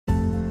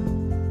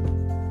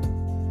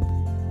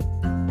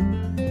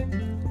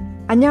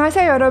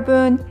안녕하세요,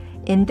 여러분.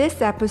 In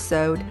this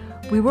episode,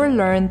 we will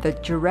learn the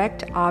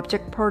direct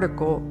object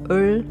particle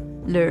을,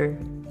 를.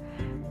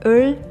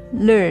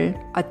 을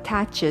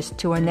attaches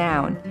to a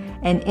noun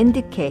and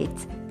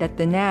indicates that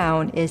the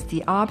noun is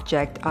the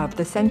object of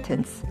the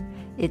sentence.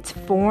 Its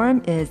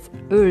form is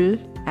을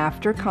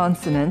after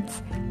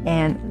consonants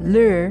and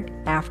를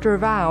after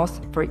vowels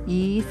for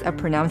ease of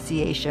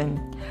pronunciation.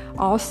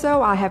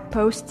 Also, I have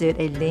posted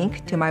a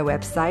link to my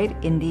website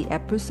in the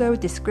episode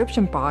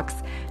description box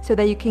so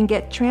that you can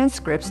get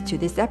transcripts to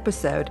this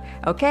episode.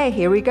 Okay,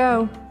 here we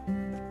go.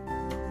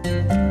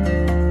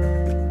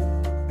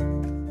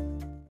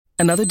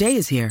 Another day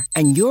is here,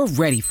 and you're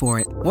ready for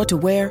it. What to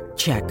wear?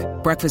 Check.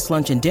 Breakfast,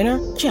 lunch, and dinner?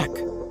 Check.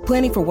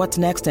 Planning for what's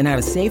next and how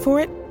to save for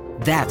it?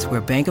 That's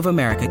where Bank of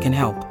America can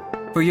help.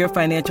 For your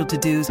financial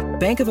to-dos,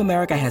 Bank of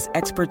America has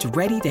experts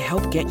ready to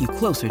help get you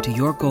closer to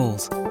your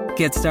goals.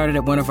 Get started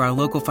at one of our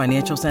local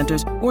financial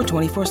centers or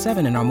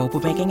 24/7 in our mobile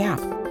banking app.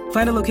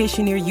 Find a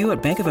location near you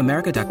at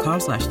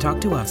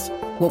bankofamerica.com/talktous.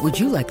 What would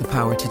you like the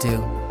power to do?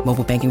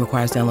 Mobile banking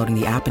requires downloading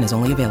the app and is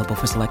only available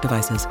for select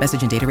devices.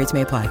 Message and data rates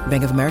may apply.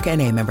 Bank of America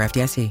N.A., member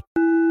FDIC.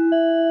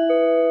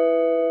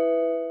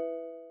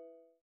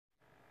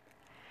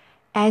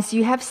 As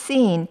you have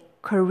seen,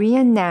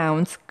 Korean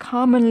nouns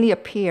commonly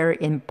appear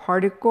in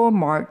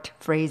particle-marked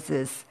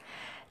phrases.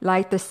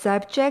 Like the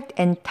subject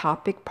and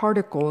topic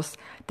particles,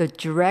 the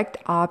direct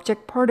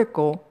object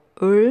particle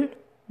을,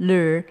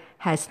 를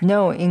has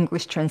no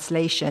English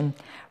translation.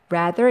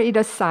 Rather, it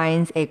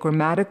assigns a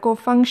grammatical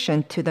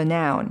function to the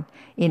noun.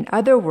 In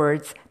other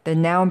words, the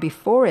noun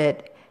before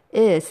it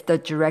is the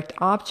direct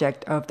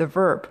object of the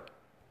verb.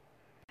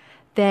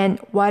 Then,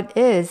 what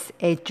is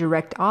a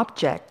direct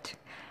object?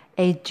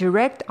 A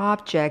direct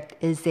object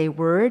is a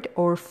word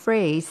or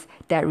phrase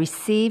that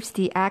receives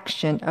the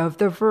action of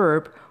the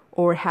verb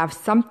or have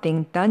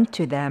something done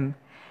to them.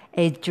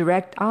 A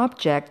direct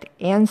object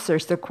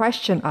answers the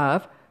question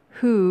of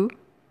who,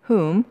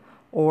 whom,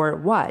 or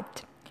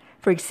what.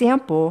 For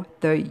example,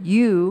 the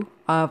you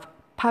of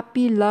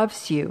Puppy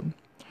loves you.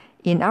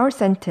 In our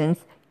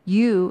sentence,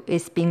 you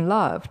is being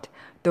loved.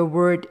 The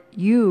word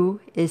you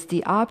is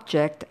the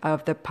object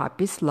of the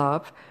puppy's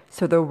love,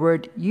 so the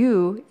word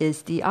you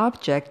is the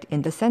object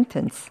in the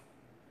sentence.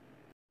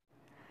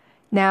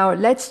 Now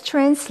let's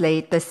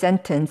translate the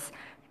sentence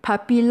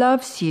Puppy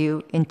loves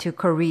you into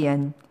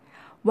Korean.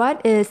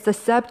 What is the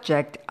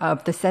subject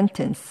of the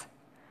sentence?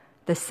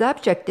 The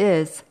subject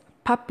is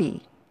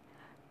puppy.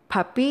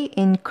 Puppy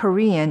in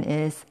Korean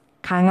is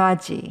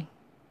강아지.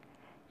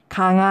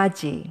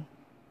 강아지.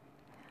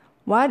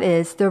 What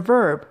is the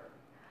verb?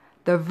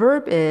 The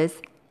verb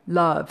is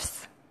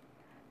loves.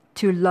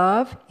 To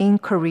love in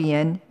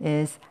Korean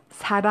is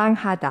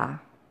사랑하다.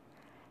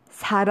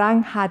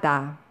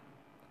 사랑하다.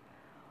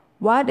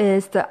 What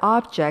is the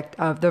object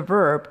of the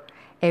verb,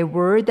 a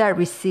word that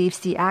receives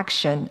the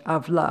action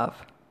of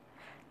love?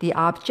 The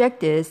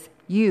object is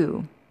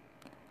you.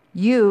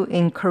 You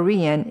in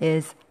Korean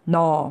is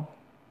너.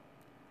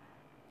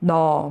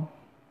 너.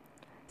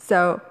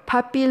 So,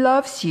 puppy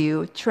loves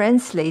you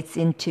translates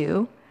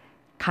into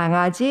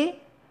강아지,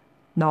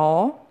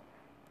 너,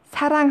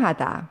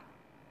 사랑하다.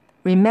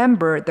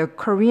 Remember, the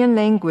Korean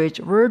language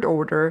word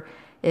order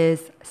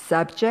is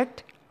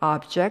subject,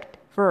 object,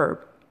 verb.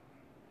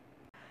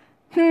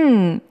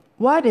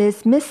 What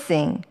is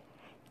missing?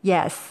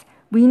 Yes,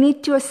 we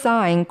need to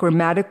assign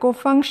grammatical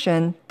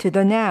function to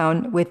the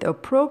noun with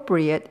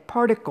appropriate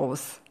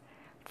particles.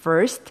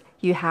 First,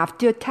 you have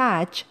to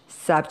attach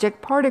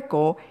subject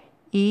particle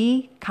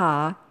이,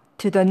 가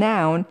to the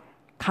noun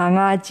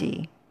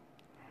강아지.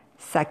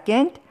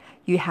 Second,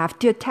 you have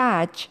to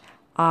attach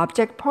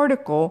object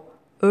particle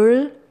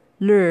을,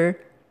 를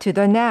to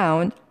the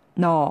noun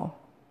너.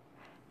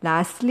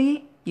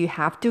 Lastly, you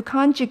have to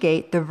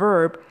conjugate the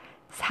verb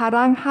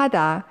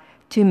사랑하다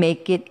to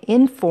make it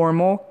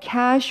informal,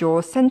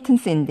 casual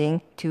sentence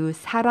ending to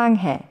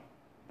사랑해.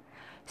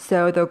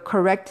 So the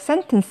correct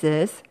sentence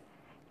is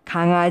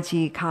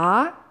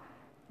강아지가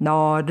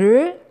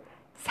너를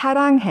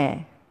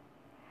사랑해.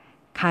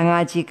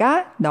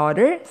 강아지가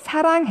너를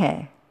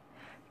사랑해.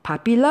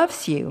 Puppy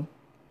loves you.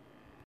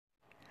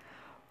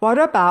 What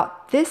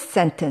about this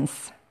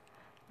sentence?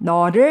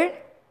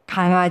 너를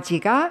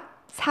강아지가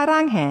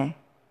사랑해.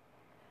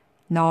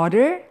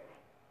 너를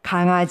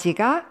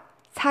강아지가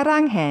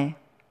사랑해.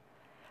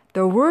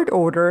 The word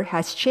order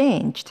has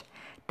changed.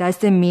 Does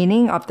the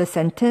meaning of the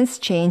sentence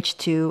change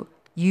to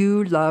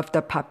you love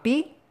the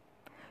puppy?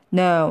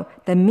 No,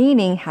 the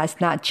meaning has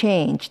not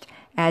changed.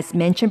 As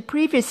mentioned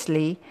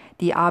previously,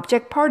 the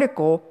object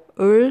particle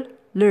을,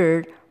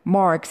 를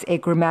marks a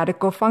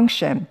grammatical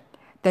function.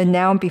 The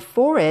noun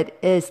before it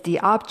is the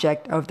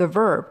object of the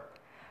verb.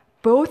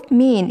 Both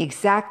mean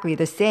exactly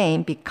the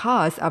same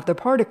because of the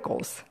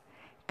particles.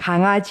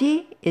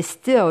 강아지 is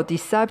still the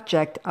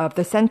subject of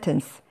the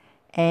sentence,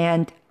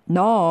 and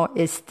너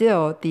is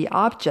still the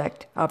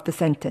object of the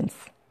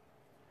sentence.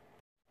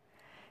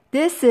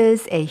 This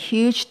is a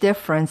huge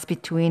difference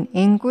between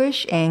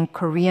English and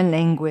Korean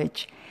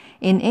language.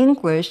 In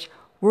English,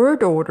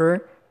 word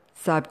order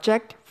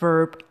subject,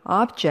 verb,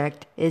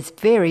 object is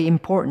very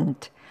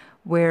important,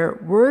 where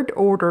word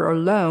order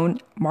alone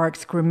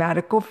marks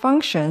grammatical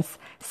functions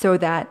so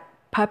that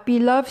puppy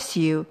loves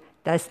you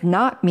does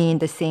not mean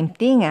the same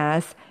thing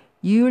as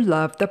you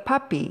love the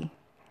puppy.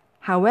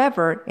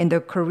 However, in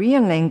the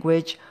Korean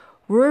language,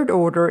 word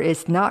order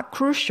is not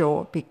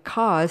crucial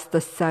because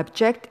the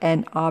subject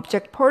and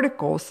object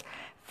particles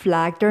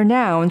flag their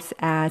nouns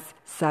as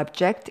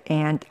subject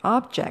and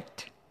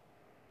object.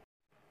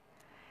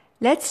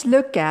 Let's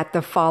look at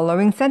the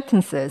following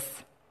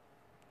sentences.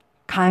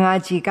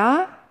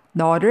 강아지가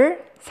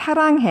너를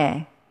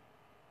사랑해.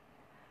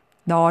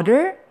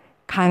 너를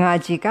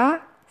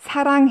강아지가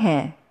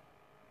사랑해.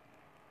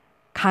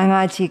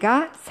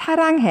 강아지가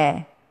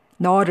사랑해.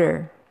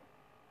 너를.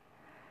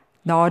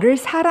 너를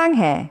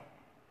사랑해.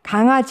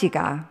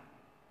 강아지가.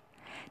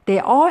 They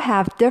all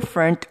have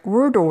different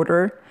word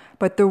order,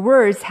 but the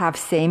words have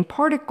same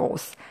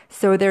particles,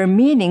 so their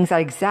meanings are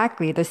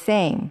exactly the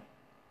same.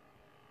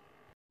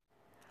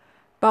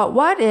 But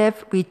what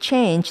if we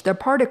change the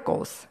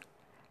particles?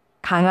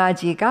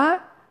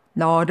 강아지가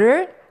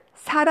너를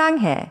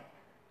사랑해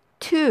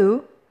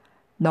to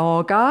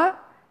너가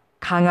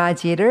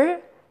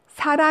강아지를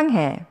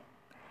사랑해.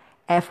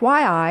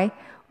 FYI,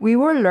 we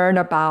will learn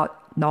about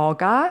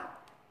너가,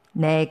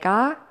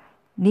 내가,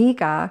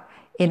 네가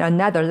in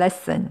another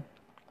lesson.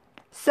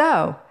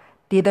 So,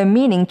 did the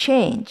meaning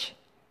change?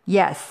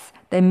 Yes,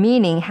 the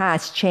meaning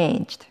has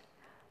changed.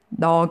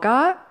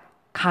 너가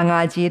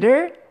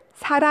강아지를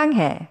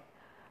사랑해.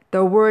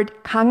 The word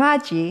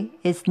강아지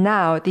is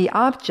now the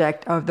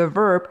object of the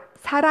verb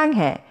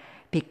사랑해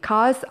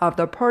because of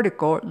the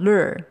particle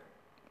를.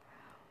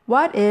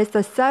 What is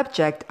the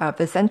subject of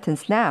the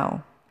sentence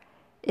now?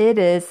 It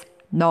is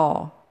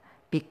너,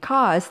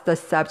 because the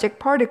subject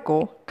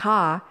particle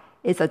가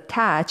is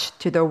attached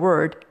to the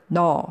word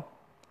너.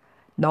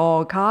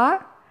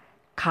 너가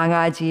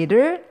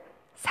강아지를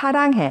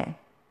사랑해.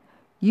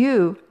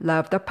 You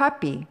love the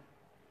puppy.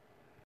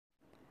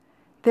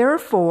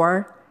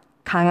 Therefore,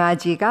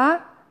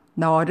 강아지가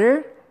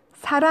너를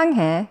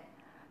사랑해.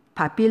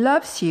 Puppy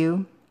loves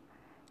you.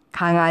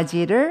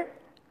 강아지를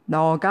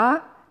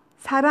너가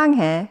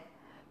사랑해.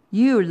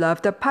 You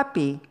love the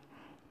puppy.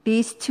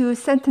 These two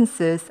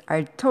sentences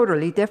are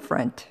totally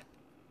different.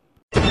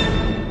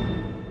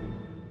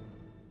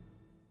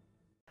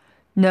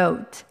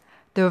 Note,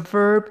 the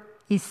verb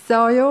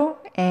있어요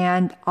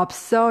and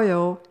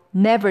없어요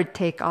never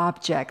take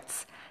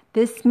objects.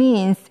 This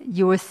means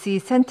you will see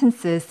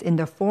sentences in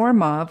the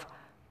form of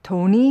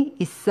돈이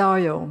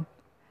있어요.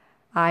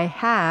 I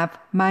have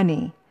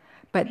money,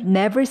 but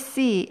never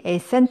see a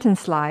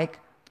sentence like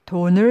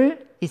돈을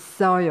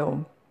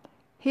있어요.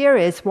 Here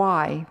is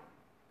why.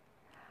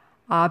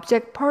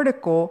 Object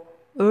particle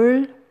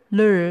을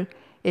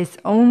is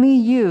only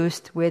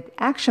used with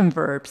action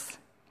verbs.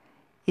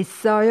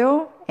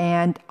 있어요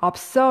and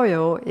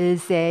없어요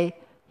is a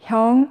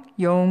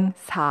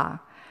형용사,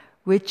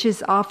 which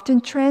is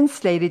often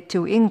translated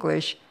to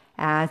English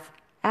as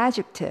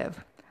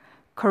adjective.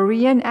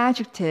 Korean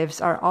adjectives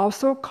are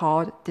also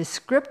called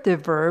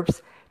descriptive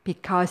verbs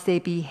because they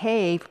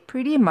behave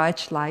pretty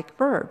much like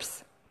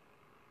verbs.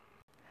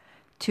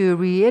 To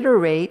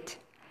reiterate,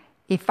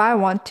 if I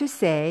want to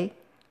say,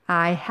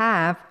 I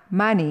have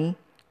money,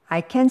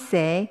 I can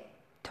say,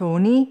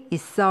 돈이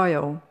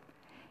있어요.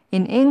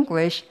 In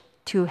English,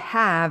 to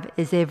have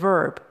is a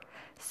verb,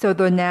 so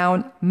the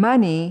noun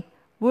money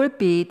would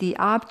be the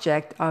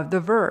object of the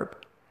verb.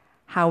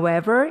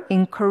 However,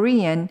 in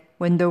Korean,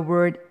 when the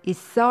word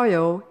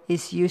있어요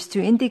is used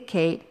to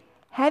indicate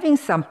having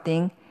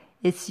something,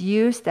 it's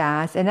used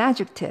as an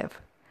adjective.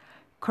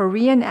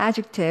 Korean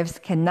adjectives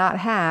cannot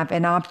have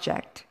an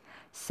object,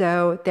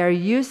 so they're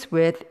used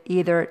with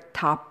either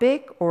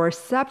topic or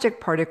subject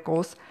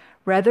particles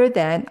rather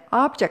than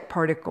object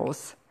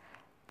particles.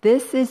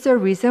 This is the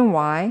reason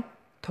why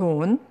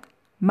돈,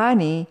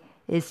 money,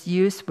 is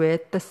used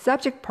with the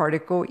subject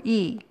particle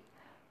이.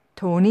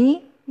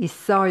 돈이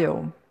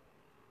있어요.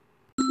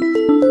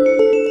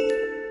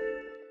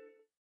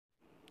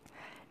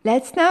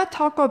 Let's now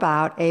talk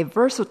about a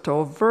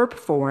versatile verb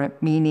form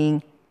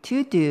meaning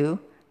to do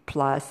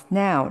plus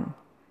noun.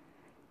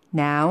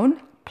 Noun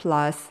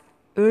plus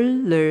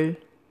을을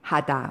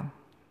하다.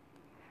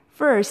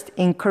 First,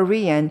 in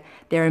Korean,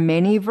 there are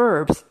many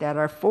verbs that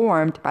are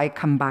formed by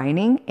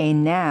combining a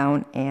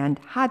noun and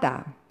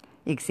하다.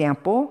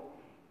 Example,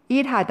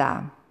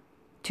 일하다,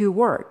 to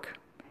work,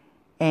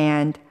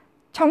 and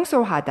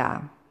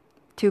청소하다,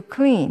 to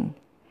clean.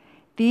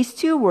 These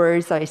two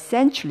words are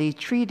essentially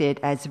treated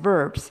as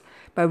verbs,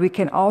 but we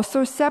can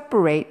also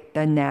separate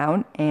the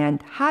noun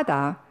and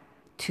하다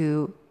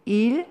to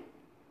일,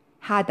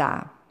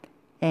 하다,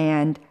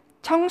 and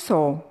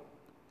청소하다.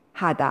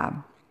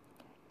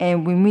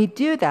 And when we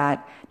do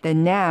that, the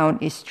noun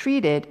is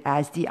treated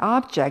as the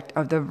object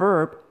of the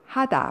verb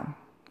하다.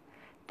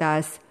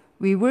 Thus,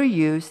 we will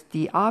use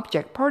the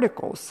object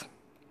particles.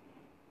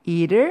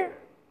 일을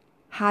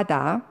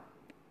하다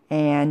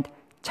and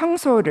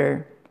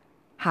청소를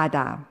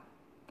하다.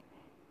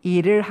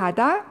 일을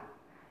하다,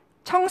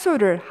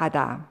 청소를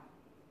하다.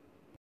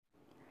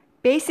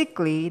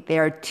 Basically,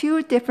 there are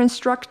two different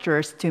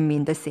structures to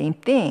mean the same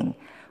thing,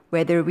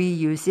 whether we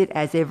use it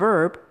as a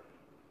verb,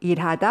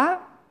 일하다,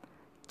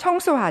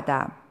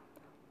 청소하다,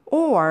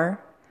 or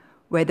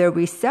whether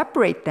we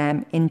separate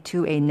them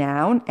into a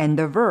noun and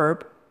the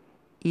verb,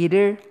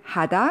 일을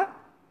하다,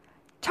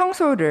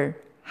 청소를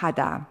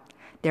하다.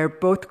 They're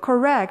both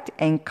correct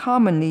and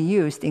commonly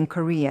used in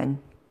Korean.